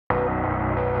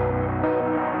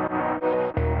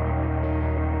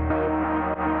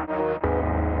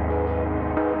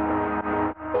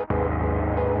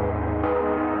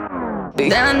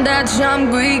Дандаа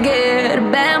чамгүйгээр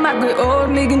баймаагүй өөр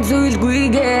нэгэн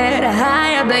зүйлгүйгээр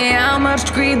хаяада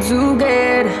ямарчгүй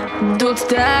зүгээр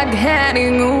дутдаг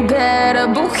харин үгээр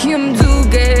бүх юм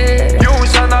зүгээр юу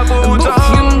санаагүй бүх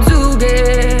юм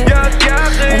зүгээр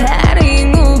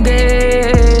харин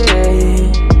үгээр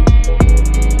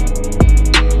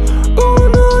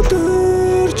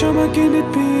өнөөдөр чамайг гинэт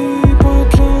би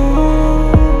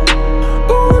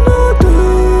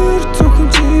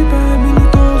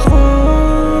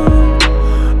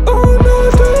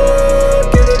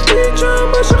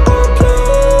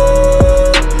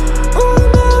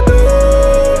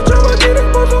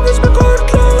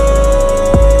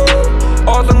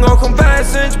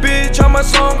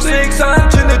songs exam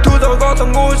чиний төлөв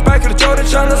голон гүйж байхэр жорын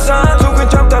шаналсан зүгэн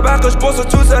чамтай байхш босоо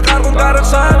зүсээ гаргун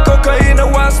гаргасан кокаин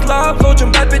was love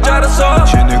луучин бат би жарсан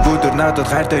чиний өдөр надад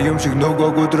хайртай юм шиг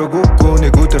нөгөө өдрөгөө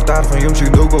нэг өдөр дархан юм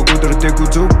шиг нөгөө өдрөдэггүй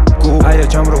зүггүй хаяа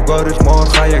чам руу горилмоор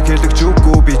хаяа хэлдэг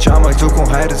зүггүй би чамайг зөвхөн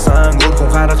хайрлсан өөр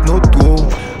хүн харах нүдгүй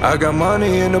I got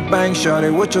money in the bank, shawty,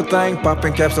 what you think?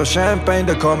 Popping caps or champagne,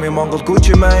 they call me Mongol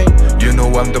Gucci Mane. You know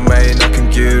I'm the main, I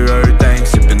can give everything.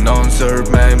 Sipping on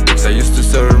serve, man, bitch, I used to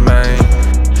serve, man.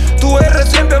 Tú eres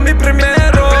siempre mi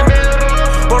primero.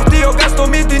 Por ti yo gasto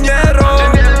mi dinero.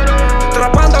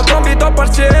 Trabajando con mis dos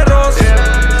parceros.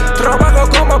 Trabajo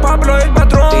como Pablo el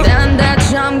patrón. Danda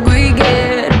cham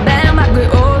guiger, bam I go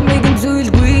old nigga zul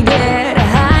guiger.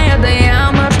 Higher they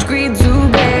am a street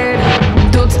zuger.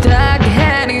 Don't tag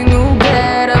heading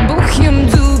uger. Buchim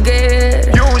zuger.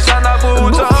 You sana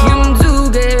buja. Buchim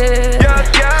zuger.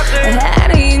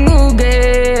 Heading uger.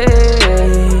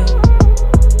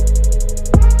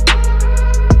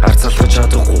 Арцалгаж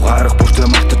чадахгүй гарах бүртээ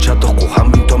мартаж чадахгүй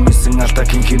хамгийн том эсэн алдаа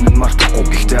хин мартахгүй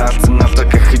гэхдээ алдсан алдаа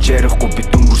гэхэж ярихгүй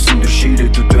бид өнгөрсөн дөр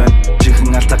ширээдүүд байна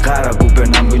чихэн алдаа гараагүй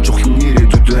байна хамгийн чухал нь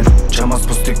ирээдүүд байна чамаас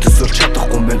бусдыг төсөөлж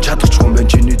чадахгүй юм байна чадахгүй юм байна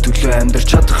чиний төлөө амьдрч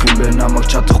чадах юм байна намайг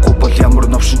чадахгүй бол ямар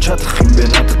новшин чадах юм бэ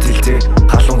надад хэлтэй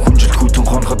халуун хүнжил хүтэн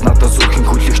хоноход надад зүрхийн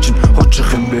хөлийг чинь хучих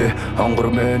юм бэ онгор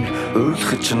мэн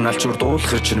өөлөх чинь алчуур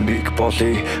дуулах чинь биг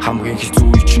боли хамгийн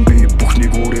хэцүү чинь би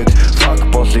бүхнийг үрээд fuck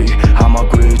боли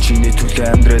хамаагүй чиний төлөө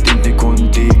амьдраад эндик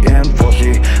үнди эм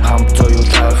боли хамт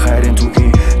соёлаа хайрын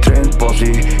түүхийн тренд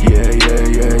боли yeah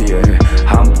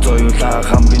хамт соёлаа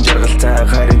хамгийн жаргалтай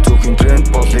хайрын түүхийн тренд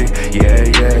боли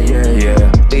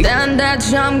yeah Дандаа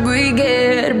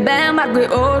чамгүйгээр баймаагүй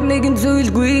өөр нэгэн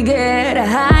зүйлгүйгээр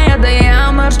хаяада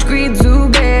ямарчгүй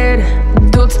зүгээр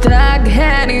дутдаг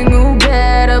харин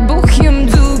үгээр бүх юм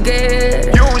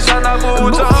зүгээр юу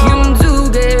санаагүй бүх юм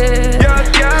зүгээр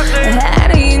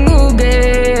харин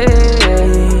үгээр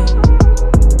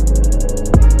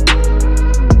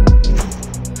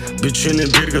би чиний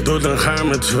дэргэд улан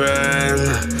хамт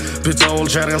байна би зовол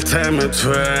жаргалтай мэт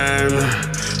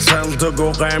байна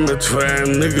Салдагoo гамт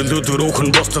байна нэг л өдөр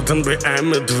өхөн босдод нь би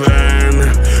амьд байна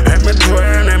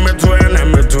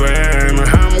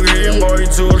хамгийн гоё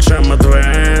зүйл чамд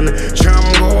байна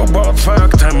чамгоо бод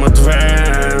факт хамт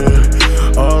байна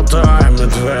одоо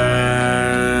амьд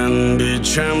байна би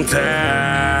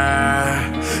чамтай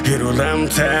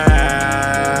хэрууламтай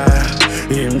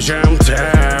им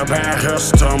чамтай байх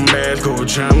ёстой мэлгүй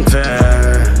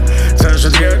чамтай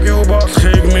Цаашид яг юу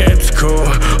болохыг мэдгүй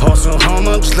Хосон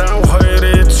хоногчлаа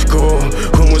хоёрыцгүй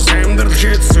Хүмүүс амьдрал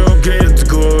хэцүү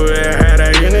гэдгүй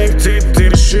Хараа энийг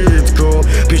тэдэр шийдгүй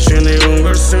Би чиний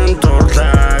өнгөрсөн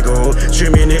дурлаагүй Чи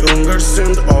миний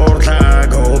өнгөрсөнд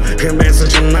уурлаагүй Хэн байсан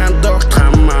чи надад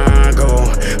хамаагүй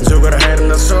Зүгээр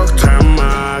хайрнаас огт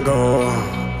хамаагүй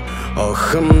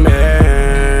Охин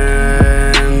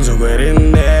мэн зүгээр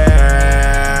инэ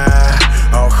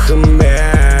Охин мэн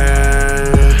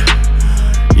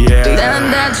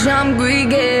Дандаа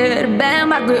чамгүйгээр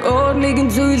баймаагүй өөр нэгэн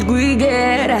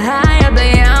зүйлгүйгээр хаяада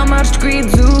ямарчгүй